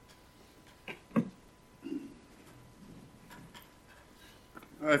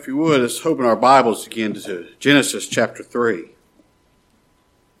If you would, let's open our Bibles again to Genesis chapter 3.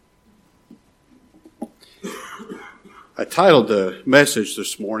 I titled the message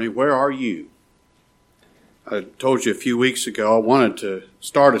this morning, Where Are You? I told you a few weeks ago I wanted to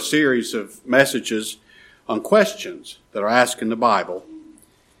start a series of messages on questions that are asked in the Bible.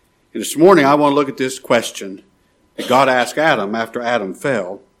 And this morning I want to look at this question that God asked Adam after Adam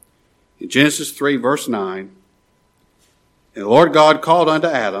fell. In Genesis 3 verse 9, "And the Lord God called unto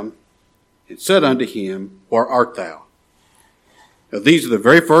Adam, and said unto him, Where art thou?" Now these are the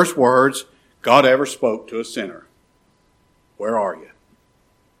very first words God ever spoke to a sinner. Where are you?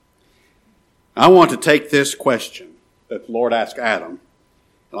 I want to take this question that the Lord asked Adam,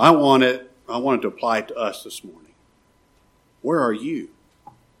 and I wanted to apply it to us this morning. Where are you?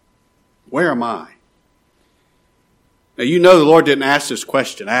 Where am I? Now you know the Lord didn't ask this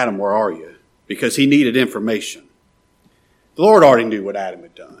question, Adam, where are you? Because he needed information. The Lord already knew what Adam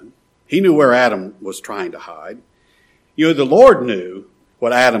had done. He knew where Adam was trying to hide. You know, the Lord knew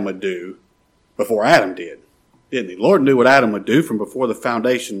what Adam would do before Adam did, didn't he? The Lord knew what Adam would do from before the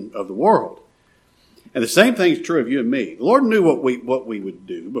foundation of the world. And the same thing is true of you and me. The Lord knew what we would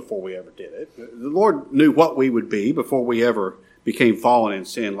do before we ever did it. The Lord knew what we would be before we ever became fallen in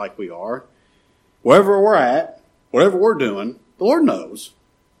sin like we are. Wherever we're at, whatever we're doing, the Lord knows.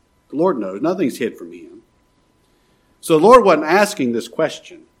 The Lord knows. Nothing's hid from him. So the Lord wasn't asking this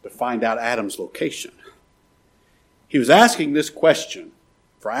question to find out Adam's location. He was asking this question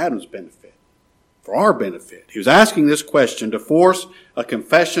for Adam's benefit, for our benefit. He was asking this question to force a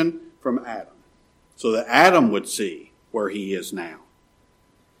confession from Adam so that Adam would see where he is now.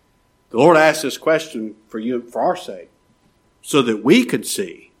 The Lord asked this question for you, for our sake, so that we could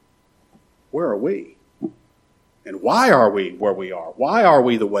see, where are we? And why are we where we are? Why are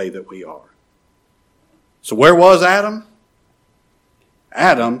we the way that we are? So where was Adam?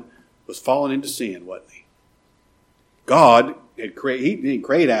 Adam was fallen into sin, wasn't he? God he didn't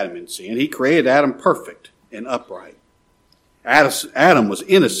create Adam in sin. He created Adam perfect and upright. Adam was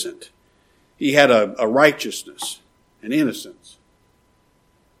innocent. He had a righteousness, an innocence.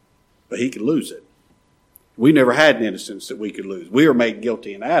 But he could lose it. We never had an innocence that we could lose. We were made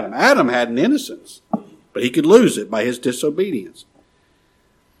guilty in Adam. Adam had an innocence, but he could lose it by his disobedience.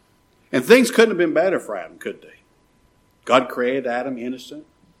 And things couldn't have been better for Adam, could they? God created Adam innocent,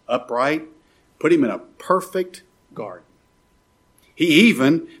 upright, put him in a perfect garden. He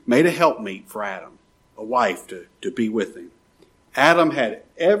even made a helpmeet for Adam, a wife to be with him. Adam had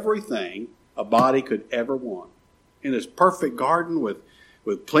everything a body could ever want. In his perfect garden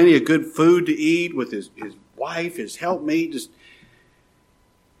with plenty of good food to eat, with his wife, his helpmeet, just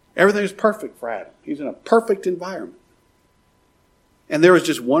everything was perfect for Adam. He's in a perfect environment. And there was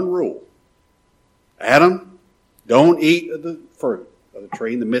just one rule. Adam, don't eat of the fruit of the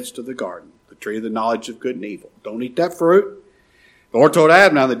tree in the midst of the garden, the tree of the knowledge of good and evil. Don't eat that fruit. The Lord told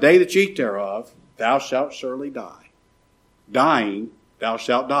Adam, now the day that you eat thereof, thou shalt surely die. Dying, thou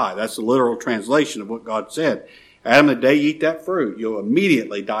shalt die. That's the literal translation of what God said. Adam, the day you eat that fruit, you'll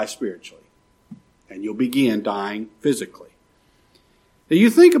immediately die spiritually. And you'll begin dying physically. Now you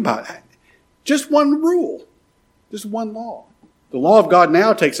think about that. Just one rule. Just one law. The law of God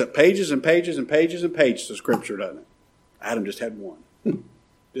now takes up pages and pages and pages and pages of Scripture, doesn't it? Adam just had one.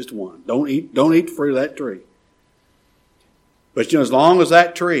 Just one. Don't eat the fruit of that tree. But as long as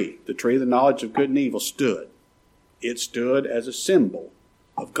that tree, the tree of the knowledge of good and evil, stood, it stood as a symbol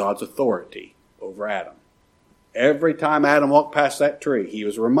of God's authority over Adam. Every time Adam walked past that tree, he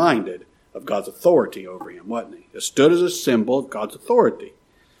was reminded of God's authority over him, wasn't he? It stood as a symbol of God's authority.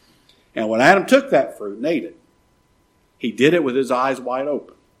 And when Adam took that fruit and ate it, he did it with his eyes wide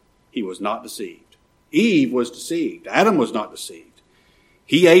open. He was not deceived. Eve was deceived. Adam was not deceived.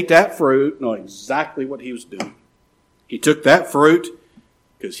 He ate that fruit, knowing exactly what he was doing. He took that fruit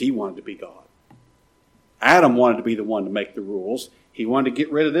because he wanted to be God. Adam wanted to be the one to make the rules. He wanted to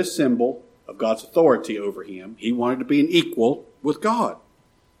get rid of this symbol of God's authority over him. He wanted to be an equal with God.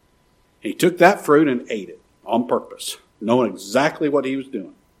 He took that fruit and ate it on purpose, knowing exactly what he was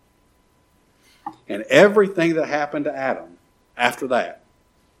doing. And everything that happened to Adam after that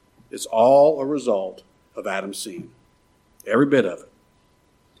is all a result of Adam's sin. Every bit of it.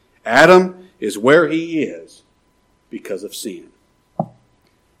 Adam is where he is because of sin.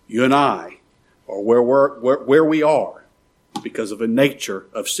 You and I are where we are because of a nature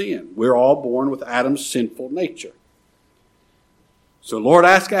of sin. We're all born with Adam's sinful nature. So the Lord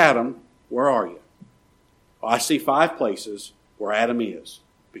asked Adam, where are you? Well, I see 5 places where Adam is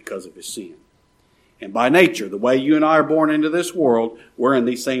because of his sin. And by nature, the way you and I are born into this world, we're in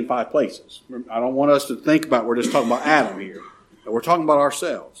these same 5 places. I don't want us to think about we're just talking about Adam here. And we're talking about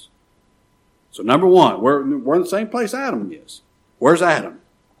ourselves. So number one, we're in the same place Adam is. Where's Adam?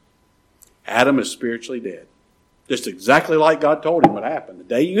 Adam is spiritually dead. Just exactly like God told him what happened. The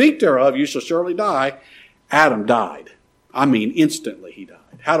day you eat thereof, you shall surely die. Adam died. I mean, instantly he died.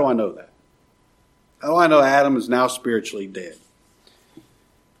 How do I know that? How do I know Adam is now spiritually dead?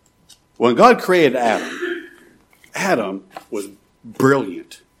 When God created Adam, Adam was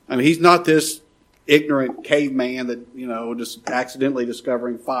brilliant. I mean, he's not this ignorant caveman that, just accidentally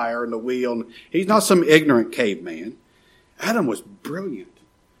discovering fire and the wheel. He's not some ignorant caveman. Adam was brilliant.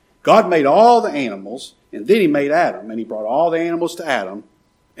 God made all the animals, and then he made Adam, and he brought all the animals to Adam,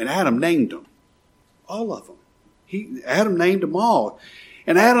 and Adam named them. All of them. Adam named them all.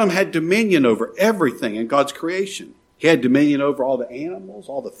 And Adam had dominion over everything in God's creation. He had dominion over all the animals,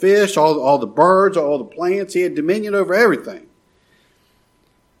 all the fish, all the birds, all the plants. He had dominion over everything.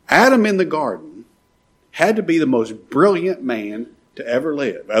 Adam in the garden had to be the most brilliant man to ever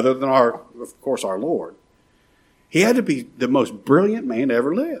live, other than of course, our Lord. He had to be the most brilliant man to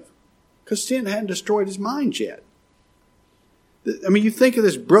ever live, because sin hadn't destroyed his mind yet. I mean, you think of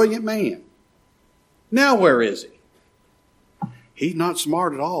this brilliant man. Now where is he? He's not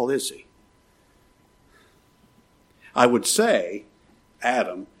smart at all, is he? I would say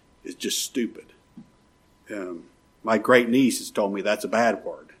Adam is just stupid. My great niece has told me that's a bad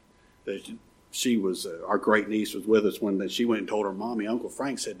word. Our great niece was with us when she went and told her mommy, Uncle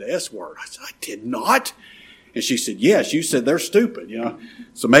Frank said the S word. I said, I did not. And she said, yes, you said they're stupid,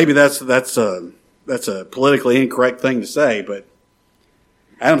 So maybe that's a politically incorrect thing to say, but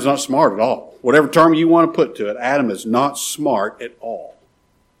Adam's not smart at all. Whatever term you want to put to it, Adam is not smart at all.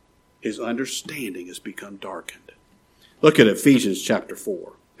 His understanding has become darkened. Look at Ephesians chapter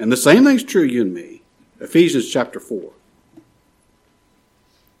 4. And the same thing's true you and me. Ephesians chapter 4.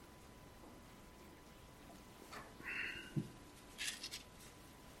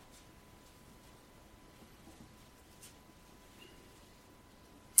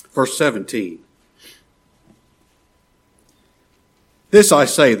 Verse 17. This I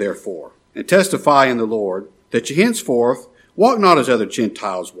say, therefore, and testify in the Lord, that ye henceforth walk not as other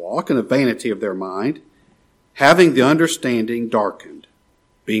Gentiles walk, in the vanity of their mind, having the understanding darkened,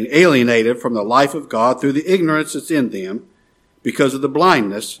 being alienated from the life of God through the ignorance that's in them, because of the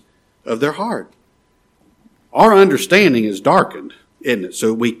blindness of their heart. Our understanding is darkened, isn't it?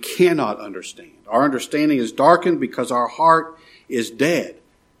 So we cannot understand. Our understanding is darkened because our heart is dead.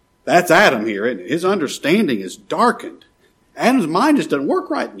 That's Adam here, isn't it? His understanding is darkened. Adam's mind just doesn't work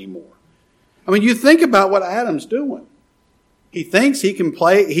right anymore. I mean, you think about what Adam's doing. He thinks he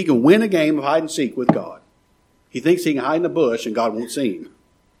can win a game of hide and seek with God. He thinks he can hide in a bush and God won't see him.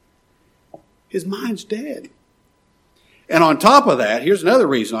 His mind's dead. And on top of that, here's another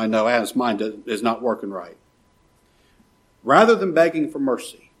reason I know Adam's mind is not working right. Rather than begging for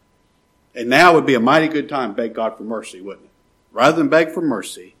mercy, and now would be a mighty good time to beg God for mercy, wouldn't it? Rather than beg for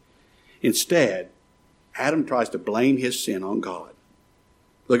mercy, instead, Adam tries to blame his sin on God.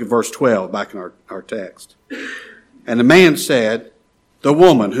 Look at verse 12 back in our text. And the man said, the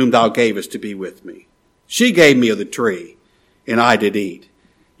woman whom thou gavest to be with me, she gave me of the tree, and I did eat.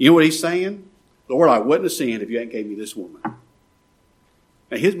 You know what he's saying? Lord, I wouldn't have sinned if you hadn't gave me this woman.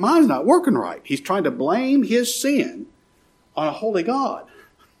 Now, his mind's not working right. He's trying to blame his sin on a holy God.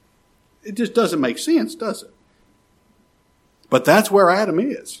 It just doesn't make sense, does it? But that's where Adam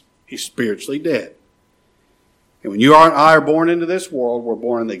is. He's spiritually dead. And when you and I are born into this world, we're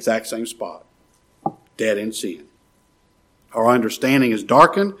born in the exact same spot. Dead in sin. Our understanding is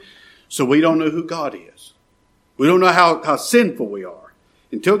darkened, so we don't know who God is. We don't know how sinful we are.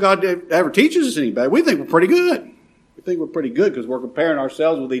 Until God ever teaches us any better, we think we're pretty good. We think we're pretty good because we're comparing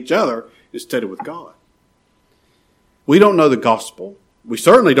ourselves with each other instead of with God. We don't know the gospel. We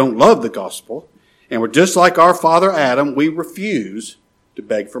certainly don't love the gospel. And we're just like our father Adam, we refuse to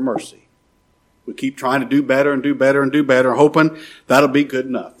beg for mercy. We keep trying to do better and do better and do better, hoping that'll be good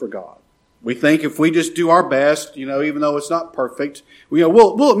enough for God. We think if we just do our best, even though it's not perfect,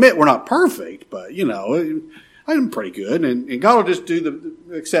 we'll admit we're not perfect, but, I'm pretty good, and God will just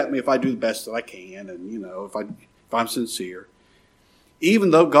accept me if I do the best that I can, and, if I'm sincere.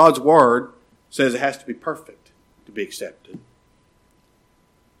 Even though God's word says it has to be perfect to be accepted,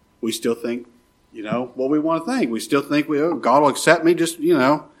 we still think, what we want to think. We still think God will accept me just,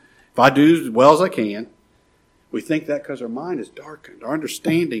 if I do as well as I can. We think that because our mind is darkened. Our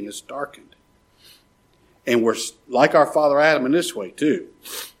understanding is darkened. And we're like our father Adam in this way, too.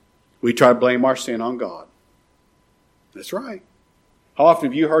 We try to blame our sin on God. That's right. How often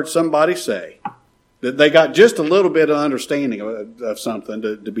have you heard somebody say that they got just a little bit of understanding of something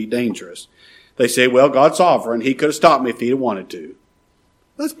to be dangerous? They say, well, God's sovereign. He could have stopped me if he'd wanted to.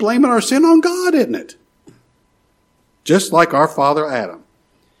 That's blaming our sin on God, isn't it? Just like our father Adam.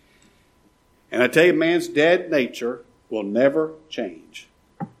 And I tell you, man's dead nature will never change.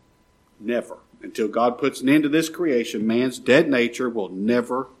 Never. Until God puts an end to this creation, man's dead nature will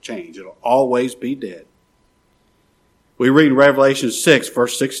never change. It'll always be dead. We read in Revelation 6,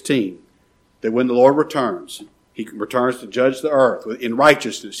 verse 16, that when the Lord returns, he returns to judge the earth in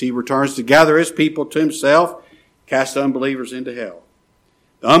righteousness. He returns to gather his people to himself, cast unbelievers into hell.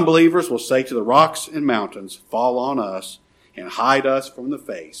 The unbelievers will say to the rocks and mountains, fall on us and hide us from the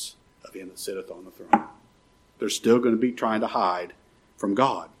face of him that sitteth on the throne. They're still going to be trying to hide from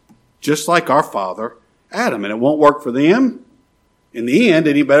God, just like our father Adam. And it won't work for them in the end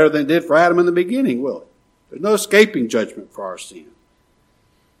any better than it did for Adam in the beginning, will it? There's no escaping judgment for our sin.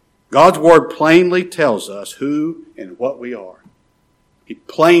 God's word plainly tells us who and what we are. He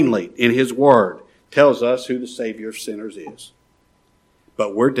plainly, in his word, tells us who the Savior of sinners is.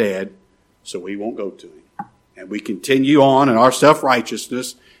 But we're dead, so we won't go to him. And we continue on in our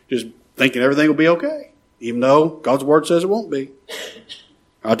self-righteousness, just thinking everything will be okay, even though God's word says it won't be.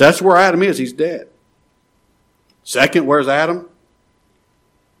 That's where Adam is. He's dead. Second, where's Adam?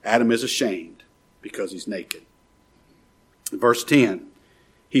 Adam is ashamed because he's naked. In verse 10,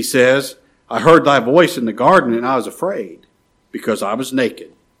 he says, I heard thy voice in the garden, and I was afraid because I was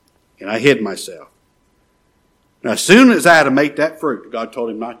naked, and I hid myself. Now, as soon as Adam ate that fruit, God told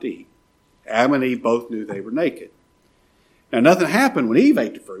him not to eat. Adam and Eve both knew they were naked. Now, nothing happened when Eve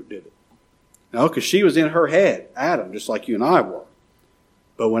ate the fruit, did it? No, because she was in her head, Adam, just like you and I were.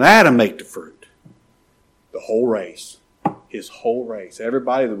 But when Adam ate the fruit, the whole race, his whole race,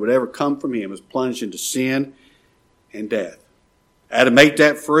 everybody that would ever come from him was plunged into sin and death. Adam ate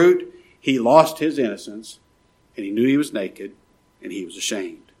that fruit, he lost his innocence, and he knew he was naked, and he was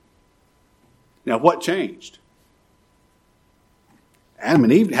ashamed. Now, what changed? Adam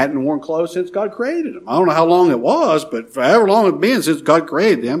and Eve hadn't worn clothes since God created them. I don't know how long it was, but for however long it's been since God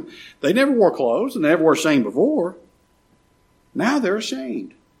created them, they never wore clothes and they never were ashamed before. Now they're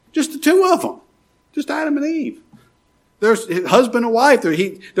ashamed. Just the two of them. Just Adam and Eve. They're husband and wife.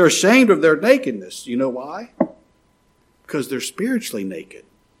 They're ashamed of their nakedness. You know why? Because they're spiritually naked.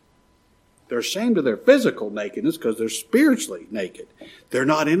 They're ashamed of their physical nakedness because they're spiritually naked. They're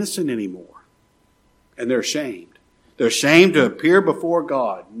not innocent anymore. And they're ashamed. They're ashamed to appear before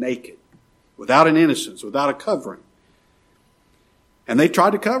God naked, without an innocence, without a covering. And they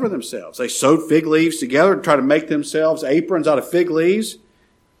tried to cover themselves. They sewed fig leaves together to try to make themselves aprons out of fig leaves,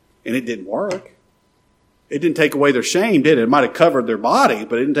 and it didn't work. It didn't take away their shame, did it? It might have covered their body,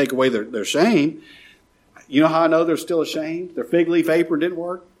 but it didn't take away their shame. You know how I know they're still ashamed? Their fig leaf apron didn't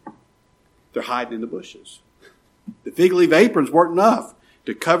work? They're hiding in the bushes. The fig leaf aprons weren't enough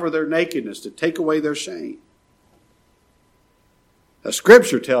to cover their nakedness, to take away their shame. Now,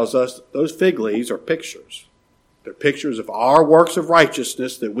 Scripture tells us that those fig leaves are pictures. They're pictures of our works of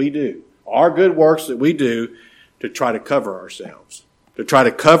righteousness that we do, our good works that we do to try to cover ourselves, to try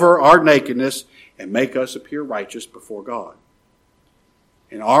to cover our nakedness and make us appear righteous before God.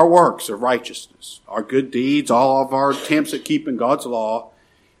 And our works of righteousness, our good deeds, all of our attempts at keeping God's law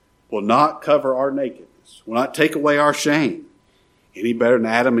will not cover our nakedness, will not take away our shame any better than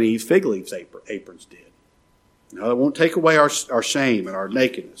Adam and Eve's fig leaves aprons did. No, it won't take away our shame and our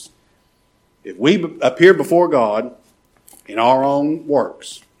nakedness. If we appear before God in our own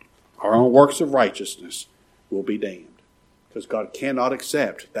works of righteousness, we'll be damned. Because God cannot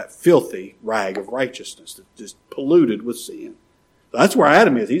accept that filthy rag of righteousness that's just polluted with sin. That's where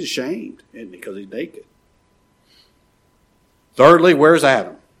Adam is. He's ashamed, isn't he? Because he's naked. Thirdly, where's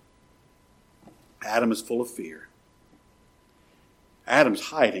Adam? Adam is full of fear. Adam's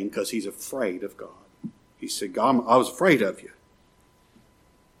hiding because he's afraid of God. He said, God, I was afraid of you.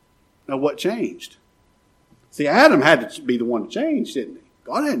 Now, what changed? See, Adam had to be the one to change, didn't he?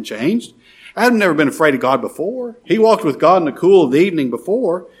 God hadn't changed. Adam never been afraid of God before. He walked with God in the cool of the evening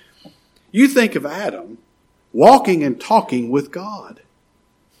before. You think of Adam walking and talking with God.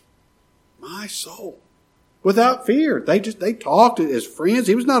 My soul. Without fear. They talked as friends.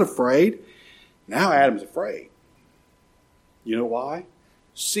 He was not afraid. Now Adam's afraid. You know why?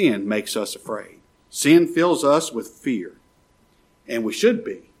 Sin makes us afraid. Sin fills us with fear. And we should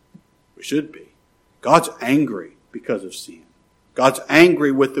be. We should be. God's angry because of sin. God's angry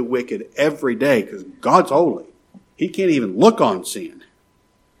with the wicked every day because God's holy. He can't even look on sin.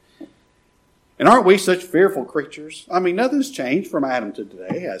 And aren't we such fearful creatures? I mean, nothing's changed from Adam to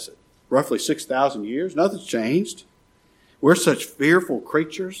today, has it? Roughly 6,000 years. Nothing's changed. We're such fearful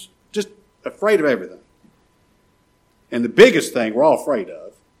creatures, just afraid of everything. And the biggest thing we're all afraid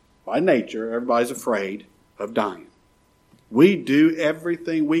of by nature, everybody's afraid of dying. We do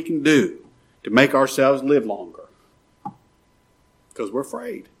everything we can do to make ourselves live longer. Because we're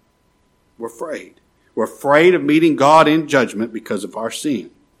afraid. We're afraid. We're afraid of meeting God in judgment because of our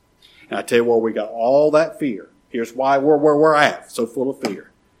sin. And I tell you where we got all that fear. Here's why we're where we're at, so full of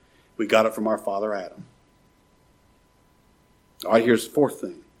fear. We got it from our father Adam. All right, here's the fourth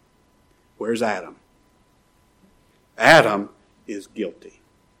thing. Where's Adam? Adam is guilty.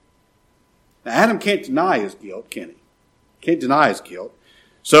 Now, Adam can't deny his guilt, can he? Can't deny his guilt.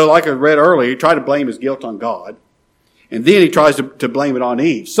 So, like I read earlier, he tried to blame his guilt on God. And then he tries to blame it on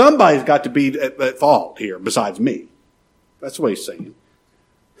Eve. Somebody's got to be at fault here besides me. That's what he's saying.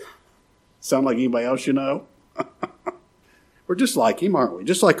 Sound like anybody else you know? We're just like him, aren't we?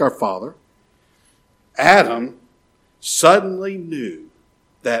 Just like our father. Adam suddenly knew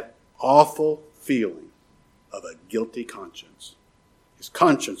that awful feeling of a guilty conscience. His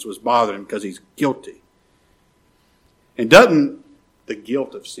conscience was bothering him because he's guilty. And doesn't the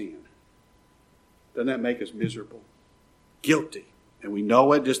guilt of sin, doesn't that make us miserable? Guilty. And we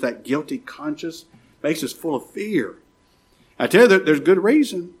know it, just that guilty conscience makes us full of fear. I tell you, there's good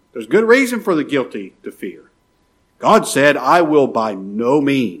reason. There's good reason for the guilty to fear. God said, I will by no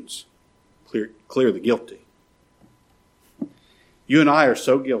means clear the guilty. You and I are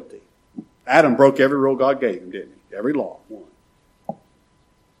so guilty. Adam broke every rule God gave him, didn't he? Every law. One.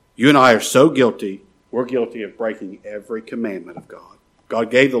 You and I are so guilty, we're guilty of breaking every commandment of God. God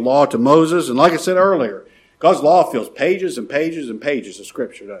gave the law to Moses, and like I said earlier, God's law fills pages and pages and pages of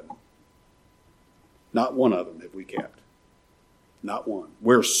Scripture, doesn't it? Not one of them have we kept. Not one.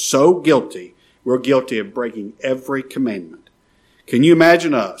 We're so guilty, we're guilty of breaking every commandment. Can you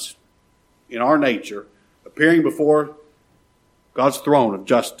imagine us, in our nature, appearing before God's throne of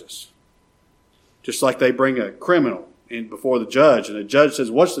justice? Just like they bring a criminal in before the judge, and the judge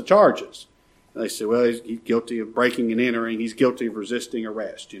says, what's the charges? And they say, well, he's guilty of breaking and entering. He's guilty of resisting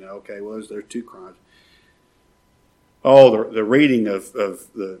arrest. Okay, well, there are two crimes. Oh, the reading of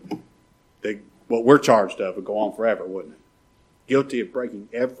what we're charged of would go on forever, wouldn't it? Guilty of breaking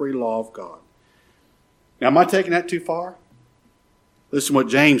every law of God. Now, am I taking that too far? Listen to what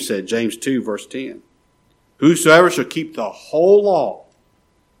James said, James 2, verse 10. Whosoever shall keep the whole law,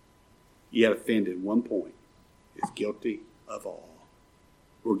 yet offend in one point, is guilty of all.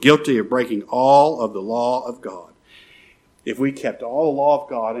 We're guilty of breaking all of the law of God. If we kept all the law of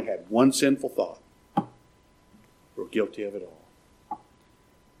God and had one sinful thought, we're guilty of it all.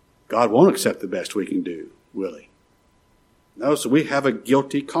 God won't accept the best we can do, will he? No, so we have a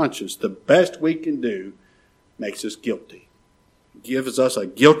guilty conscience. The best we can do makes us guilty. It gives us a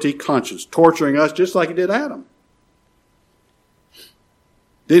guilty conscience, torturing us just like it did Adam.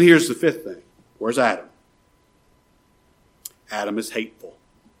 Then here's the fifth thing. Where's Adam? Adam is hateful.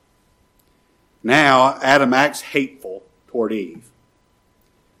 Now, Adam acts hateful toward Eve.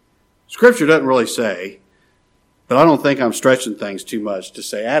 Scripture doesn't really say, but I don't think I'm stretching things too much to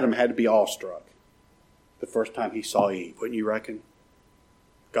say Adam had to be awestruck the first time he saw Eve, wouldn't you reckon?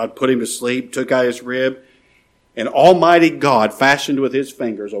 God put him to sleep, took out his rib, and Almighty God fashioned with his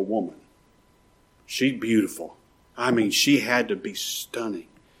fingers a woman. She's beautiful. I mean, she had to be stunning.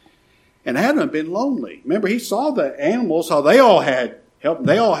 And Adam had been lonely. Remember, he saw the animals, how they all had help.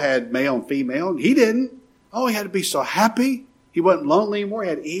 They all had male and female, and he didn't. Oh, he had to be so happy. He wasn't lonely anymore. He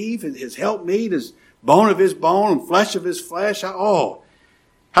had Eve, his helpmeet, his bone of his bone and flesh of his flesh. How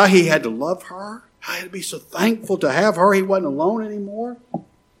he had to love her. How he had to be so thankful to have her. He wasn't alone anymore.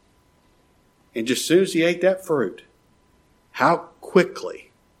 And just as soon as he ate that fruit, how quickly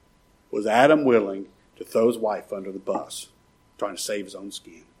was Adam willing to throw his wife under the bus, trying to save his own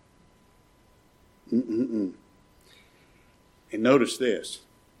skin? And notice this.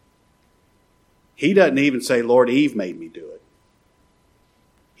 He doesn't even say, Lord, Eve made me do it.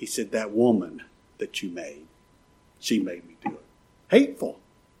 He said, that woman that you made, she made me do it. Hateful.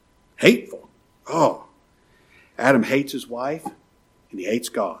 Hateful. Oh. Adam hates his wife and he hates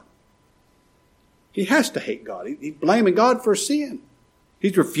God. He has to hate God. He's blaming God for sin.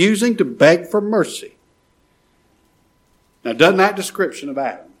 He's refusing to beg for mercy. Now, doesn't that description of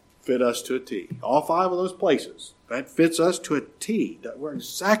Adam fit us to a T? All five of those places. That fits us to a T. We're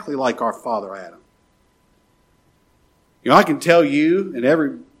exactly like our father Adam. I can tell you, and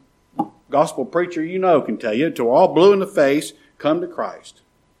every gospel preacher you know can tell you, until we're all blue in the face, come to Christ.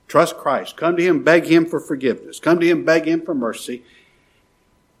 Trust Christ. Come to Him, beg Him for forgiveness. Come to Him, beg Him for mercy.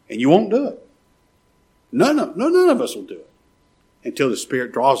 And you won't do it. None of us will do it until the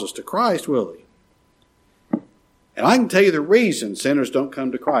Spirit draws us to Christ, will He? And I can tell you the reason sinners don't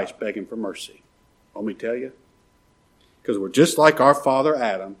come to Christ, begging for mercy. Want me to tell you? Because we're just like our father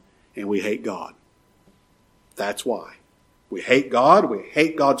Adam, and we hate God. That's why. We hate God. We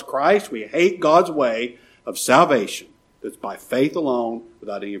hate God's Christ. We hate God's way of salvation. That's by faith alone,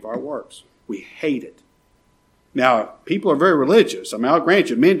 without any of our works. We hate it. Now, people are very religious. I mean, I'll grant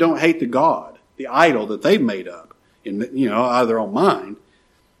you, men don't hate the God, the idol that they've made up, out of their own mind.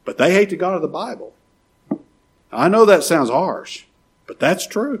 But they hate the God of the Bible. I know that sounds harsh, but that's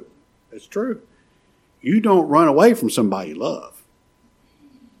true. It's true. You don't run away from somebody you love.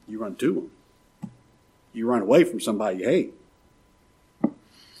 You run to them. You run away from somebody you hate.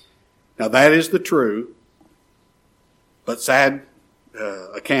 Now that is the true but sad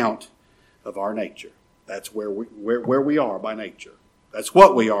account of our nature. That's where we are by nature. That's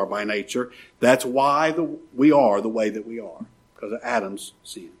what we are by nature. That's why we are the way that we are, because of Adam's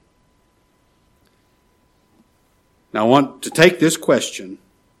sin. Now I want to take this question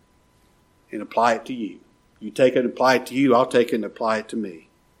and apply it to you. You take it and apply it to you, I'll take it and apply it to me.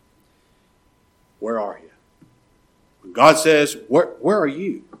 Where are you? When God says, where are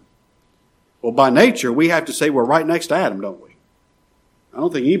you? Well, by nature, we have to say we're right next to Adam, don't we? I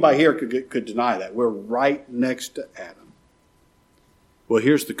don't think anybody here could deny that. We're right next to Adam. Well,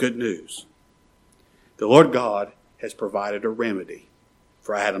 here's the good news. The Lord God has provided a remedy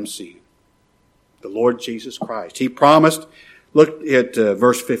for Adam's sin. The Lord Jesus Christ. He promised, look at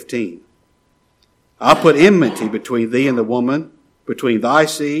verse 15. I'll put enmity between thee and the woman, between thy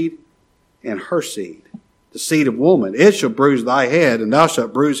seed and her seed. The seed of woman, it shall bruise thy head, and thou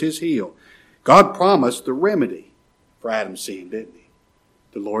shalt bruise his heel. God promised the remedy for Adam's sin, didn't he?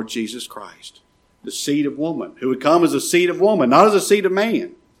 The Lord Jesus Christ. The seed of woman, who would come as a seed of woman, not as a seed of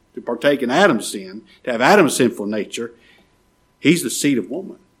man, to partake in Adam's sin, to have Adam's sinful nature. He's the seed of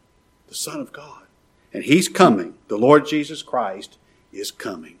woman, the Son of God. And he's coming. The Lord Jesus Christ is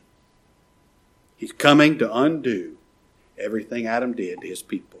coming. He's coming to undo everything Adam did to his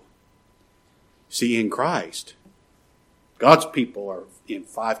people. See, in Christ, God's people are in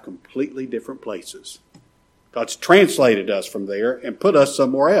 5 completely different places. God's translated us from there and put us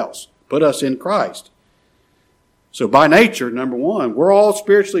somewhere else. Put us in Christ. So by nature, number one, we're all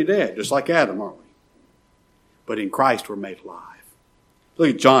spiritually dead, just like Adam, aren't we? But in Christ, we're made alive. Look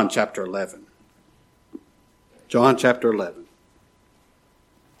at John chapter 11. John chapter 11.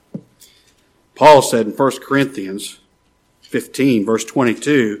 Paul said in 1 Corinthians 15, verse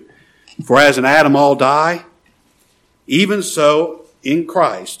 22, for as in Adam all die, even so in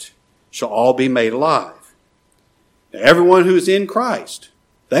Christ shall all be made alive. Now, everyone who is in Christ,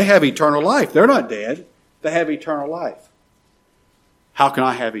 they have eternal life. They're not dead. They have eternal life. How can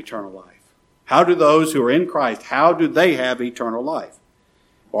I have eternal life? How do those who are in Christ, how do they have eternal life?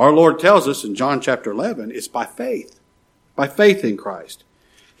 Well, our Lord tells us in John chapter 11, it's by faith. By faith in Christ.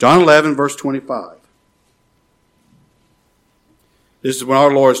 John 11, verse 25. This is when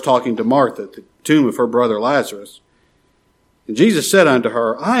our Lord is talking to Martha at the tomb of her brother Lazarus. And Jesus said unto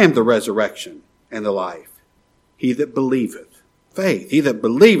her, I am the resurrection and the life. He that believeth, faith, he that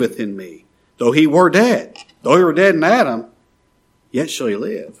believeth in me, though he were dead in Adam, yet shall he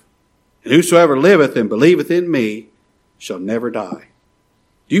live. And whosoever liveth and believeth in me shall never die.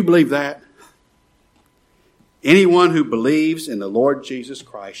 Do you believe that? Anyone who believes in the Lord Jesus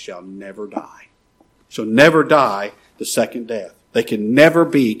Christ shall never die. Shall never die the second death. They can never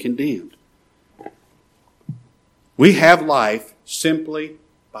be condemned. We have life simply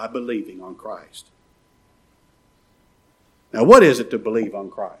by believing on Christ. Now, what is it to believe on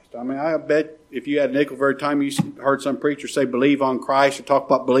Christ? I mean, I bet if you had a nickel for every time you heard some preacher say believe on Christ or talk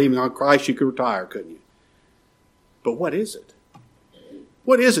about believing on Christ, you could retire, couldn't you? But what is it?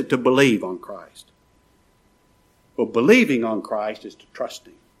 What is it to believe on Christ? Well, believing on Christ is to trust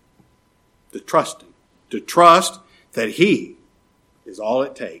Him. To trust Him. To trust that He is all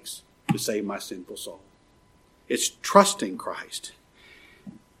it takes to save my sinful soul. It's trusting Christ.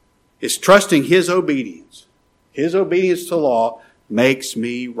 It's trusting His obedience. His obedience to law makes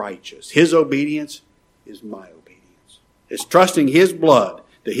me righteous. His obedience is my obedience. It's trusting His blood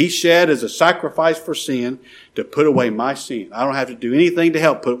that He shed as a sacrifice for sin to put away my sin. I don't have to do anything to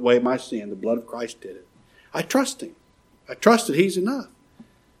help put away my sin. The blood of Christ did it. I trust Him. I trust that He's enough.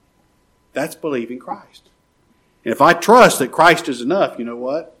 That's believing Christ. And if I trust that Christ is enough, you know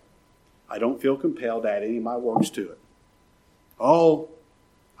what? I don't feel compelled to add any of my works to it. Oh,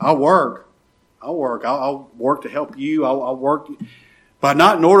 I'll work. I'll work to help you. I'll work. But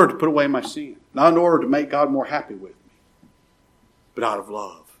not in order to put away my sin. Not in order to make God more happy with me. But out of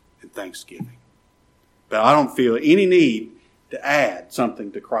love and thanksgiving. But I don't feel any need to add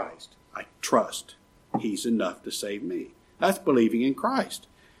something to Christ. I trust He's enough to save me. That's believing in Christ.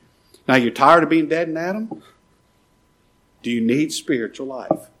 Now, you're tired of being dead in Adam? Do you need spiritual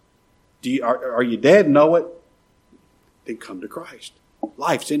life? Are you dead and know it? Then come to Christ.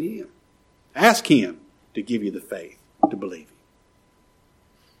 Life's in Him. Ask Him to give you the faith to believe Him.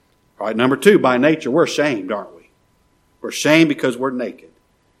 All right, number 2, by nature, we're ashamed, aren't we? We're ashamed because we're naked.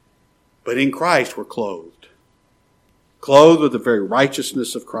 But in Christ, we're clothed. Clothed with the very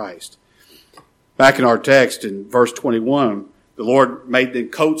righteousness of Christ. Back in our text in verse 21, the Lord made them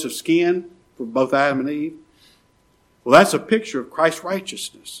coats of skin for both Adam and Eve. Well, that's a picture of Christ's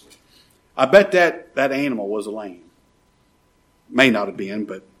righteousness. I bet that animal was a lamb. May not have been,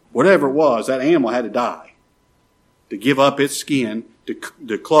 but whatever it was, that animal had to die to give up its skin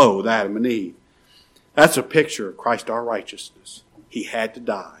to clothe Adam and Eve. That's a picture of Christ, our righteousness. He had to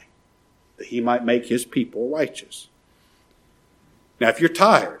die that He might make His people righteous. Now, if you're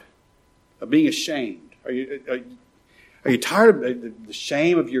tired of being ashamed, are you tired of the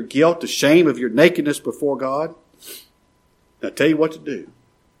shame of your guilt, the shame of your nakedness before God? Now, I'll tell you what to do.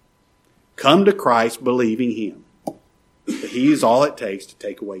 Come to Christ believing Him. That He is all it takes to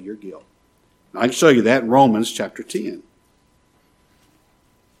take away your guilt. And I can show you that in Romans chapter 10.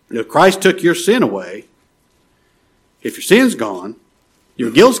 If Christ took your sin away, if your sin's gone, your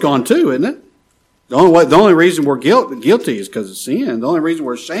guilt's gone too, isn't it? The only reason we're guilty is because of sin. The only reason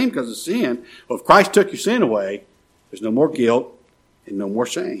we're ashamed because of sin. Well, if Christ took your sin away, there's no more guilt and no more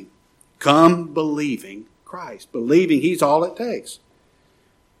shame. Come believing Christ. Believing He's all it takes.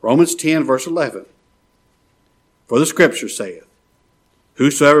 Romans 10 verse 11. For the Scripture saith,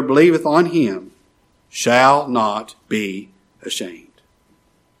 Whosoever believeth on Him shall not be ashamed.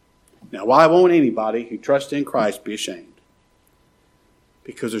 Now, why won't anybody who trusts in Christ be ashamed?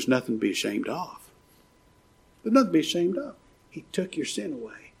 Because there's nothing to be ashamed of. There's nothing to be ashamed of. He took your sin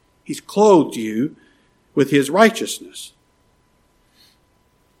away. He's clothed you with His righteousness.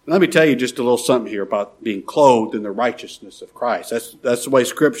 Let me tell you just a little something here about being clothed in the righteousness of Christ. That's the way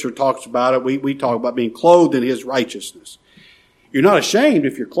Scripture talks about it. We talk about being clothed in His righteousness. You're not ashamed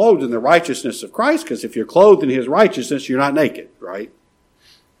if you're clothed in the righteousness of Christ, because if you're clothed in His righteousness, you're not naked, right?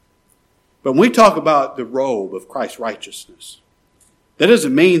 But when we talk about the robe of Christ's righteousness, that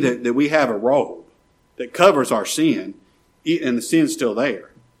doesn't mean that we have a robe that covers our sin and the sin's still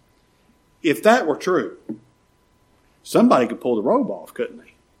there. If that were true, somebody could pull the robe off, couldn't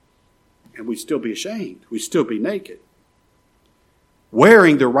they? And we'd still be ashamed. We'd still be naked.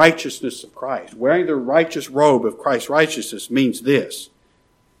 Wearing the righteousness of Christ, wearing the righteous robe of Christ's righteousness means this.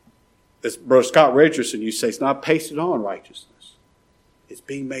 As Brother Scott Richardson used to say, it's not pasted on righteousness. It's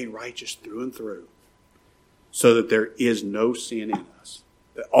being made righteous through and through, so that there is no sin in us.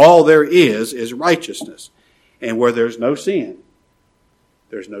 That all there is righteousness. And where there's no sin,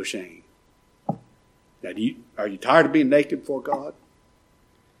 there's no shame. Now, are you tired of being naked before God?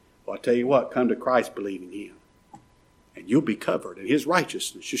 Well, I tell you what, come to Christ believing Him. And you'll be covered in His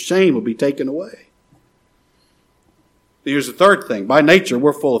righteousness. Your shame will be taken away. Here's the third thing. By nature,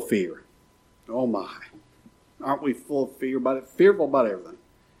 we're full of fear. Oh my. Aren't we full of fear about it? Fearful about everything.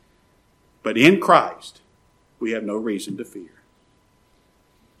 But in Christ, we have no reason to fear.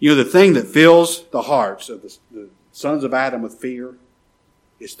 You know, the thing that fills the hearts of the sons of Adam with fear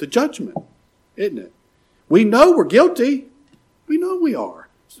is the judgment, isn't it? We know we're guilty. We know we are.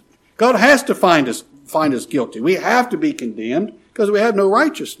 God has to find us guilty. We have to be condemned because we have no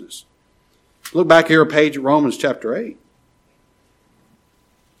righteousness. Look back here a page at Romans chapter 8.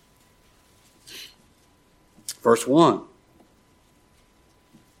 Verse 1.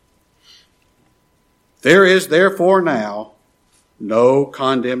 There is therefore now no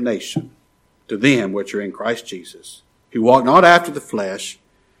condemnation to them which are in Christ Jesus, who walk not after the flesh,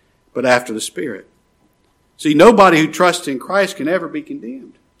 but after the Spirit. See, nobody who trusts in Christ can ever be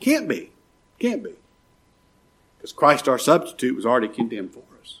condemned. Can't be. Can't be. Because Christ, our substitute, was already condemned for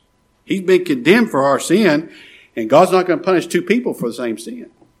us. He's been condemned for our sin, and God's not going to punish two people for the same sin.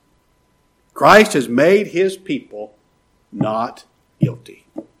 Christ has made His people not guilty.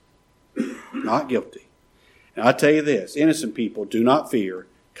 Not guilty. And I tell you this, innocent people do not fear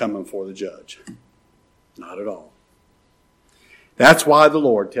coming before the judge. Not at all. That's why the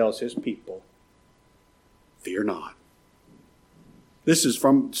Lord tells His people, fear not. This is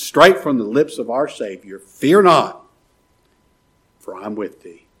straight from the lips of our Savior. Fear not, for I'm with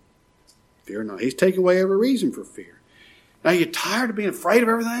thee. Fear not. He's taken away every reason for fear. Now, you're tired of being afraid of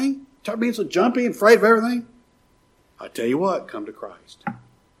everything? Tired of being so jumpy and afraid of everything? I tell you what, come to Christ.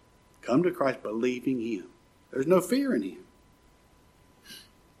 Come to Christ believing Him. There's no fear in Him.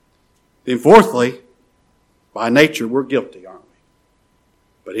 Then fourthly, by nature we're guilty, aren't we?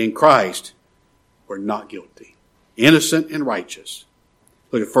 But in Christ, we're not guilty. Innocent and righteous.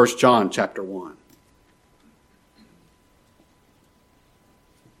 Look at 1 John chapter 1.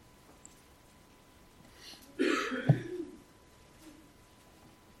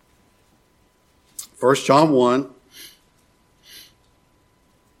 1 John 1,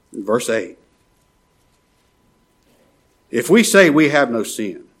 verse 8. If we say we have no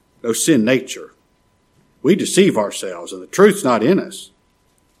sin nature, we deceive ourselves and the truth's not in us.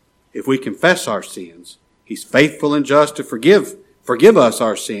 If we confess our sins, He's faithful and just to forgive us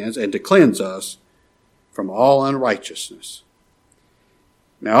our sins and to cleanse us from all unrighteousness.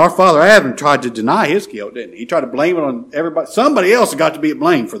 Now, our father Adam tried to deny his guilt, didn't he? He tried to blame it on everybody. Somebody else got to be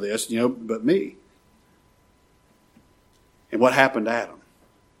blamed for this, but me. And what happened to Adam?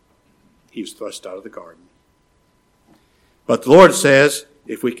 He was thrust out of the garden. But the Lord says,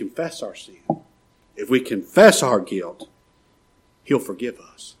 if we confess our sin, if we confess our guilt, He'll forgive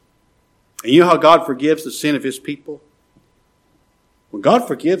us. And you know how God forgives the sin of His people? When God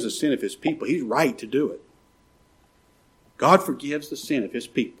forgives the sin of His people, He's right to do it. God forgives the sin of His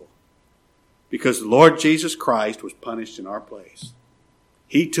people because the Lord Jesus Christ was punished in our place.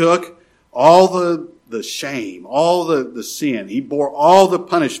 He took all the shame, all the sin. He bore all the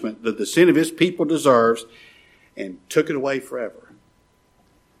punishment that the sin of His people deserves and took it away forever.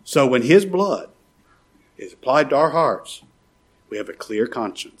 So when His blood is applied to our hearts, we have a clear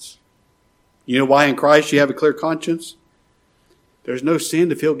conscience. You know why in Christ you have a clear conscience? There's no sin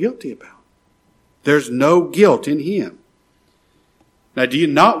to feel guilty about. There's no guilt in Him. Now, do you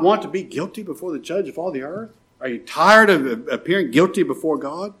not want to be guilty before the judge of all the earth? Are you tired of appearing guilty before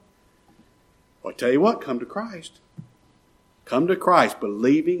God? Well, I tell you what, come to Christ. Come to Christ,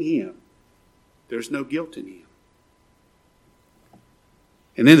 believing Him. There's no guilt in Him.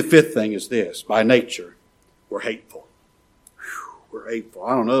 And then the fifth thing is this. By nature, we're hateful. We're hateful.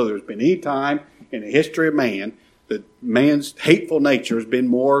 I don't know there's been any time in the history of man that man's hateful nature has been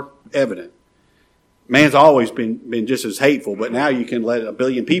more evident. Man's always been just as hateful, but now you can let a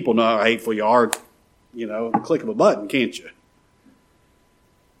billion people know how hateful you are, the click of a button, can't you?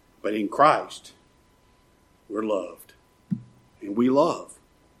 But in Christ, we're loved. And we love.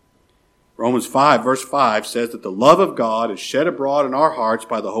 Romans 5, verse 5 says that the love of God is shed abroad in our hearts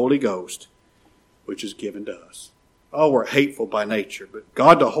by the Holy Ghost, which is given to us. Oh, we're hateful by nature, but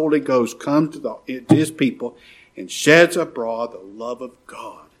God the Holy Ghost comes to His people and sheds abroad the love of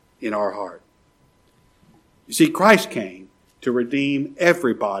God in our heart. You see, Christ came to redeem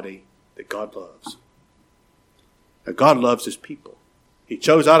everybody that God loves. Now, God loves His people. He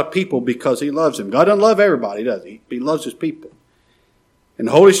chose out a people because He loves them. God doesn't love everybody, does He? He loves His people. And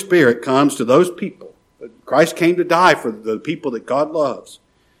the Holy Spirit comes to those people. Christ came to die for the people that God loves.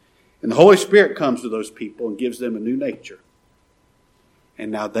 And the Holy Spirit comes to those people and gives them a new nature.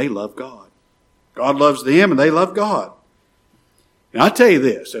 And now they love God. God loves them and they love God. And I tell you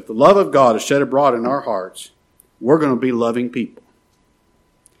this, if the love of God is shed abroad in our hearts, we're going to be loving people.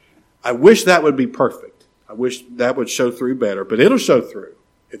 I wish that would be perfect. I wish that would show through better, but it'll show through.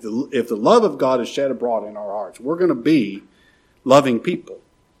 If the love of God is shed abroad in our hearts, we're going to be loving people.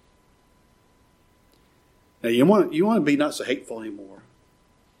 Now, you want to be not so hateful anymore.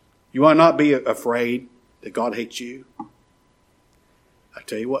 You want to not be afraid that God hates you? I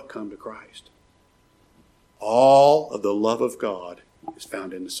tell you what, come to Christ. All of the love of God is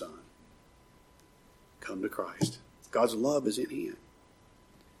found in the Son. Come to Christ. God's love is in Him.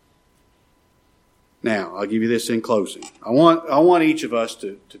 Now, I'll give you this in closing. I want each of us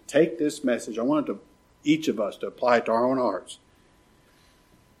to take this message. I want each of us to apply it to our own hearts.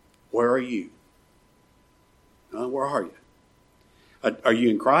 Where are you? Where are you? Are you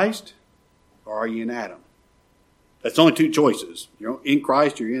in Christ or are you in Adam? That's only two choices. You're in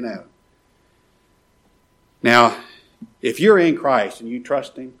Christ or you're in Adam. Now, if you're in Christ and you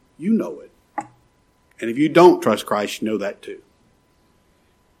trust Him, you know it. And if you don't trust Christ, you know that too.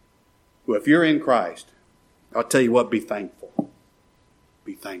 Well, if you're in Christ, I'll tell you what, be thankful.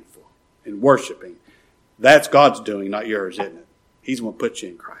 Be thankful and worshiping. That's God's doing, not yours, isn't it? He's going to put you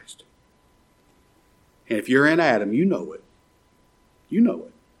in Christ. And if you're in Adam, you know it. You know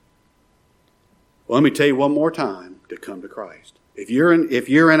it. Well, let me tell you one more time to come to Christ. If you're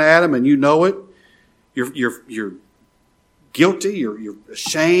in Adam and you know it, you're guilty, you're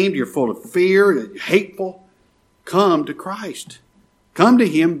ashamed, you're full of fear, you're hateful. Come to Christ. Come to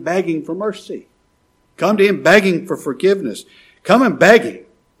Him begging for mercy. Come to Him begging for forgiveness. Come and beg Him.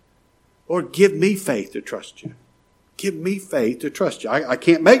 Lord, give me faith to trust You. Give me faith to trust You. I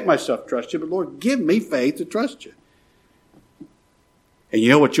can't make myself trust You, but Lord, give me faith to trust You. And you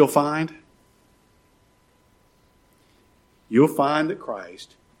know what you'll find? You'll find that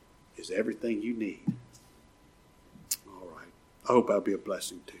Christ is everything you need. All right. I hope that'll be a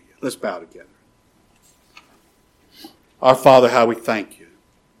blessing to you. Let's bow together. Our Father, how we thank You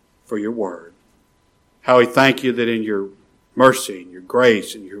for Your word. How we thank You that in Your mercy and Your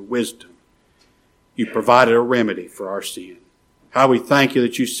grace and Your wisdom, You provided a remedy for our sin. How we thank you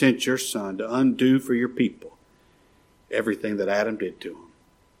that you sent your Son to undo for your people everything that Adam did to them.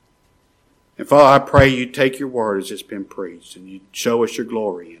 And Father, I pray you take your word as it's been preached and you show us your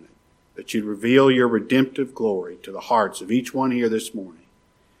glory in it. That you'd reveal your redemptive glory to the hearts of each one here this morning.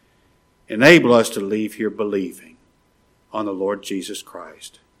 Enable us to leave here believing on the Lord Jesus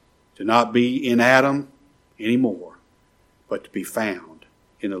Christ. To not be in Adam anymore, but to be found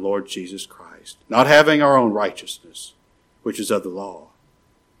in the Lord Jesus Christ. Not having our own righteousness, which is of the law,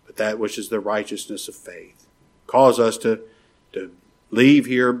 but that which is the righteousness of faith. Cause us to leave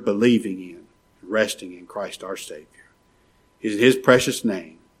here believing in, resting in Christ our Savior. In his precious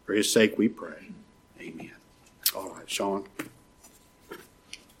name, for his sake we pray. Amen. All right, Sean.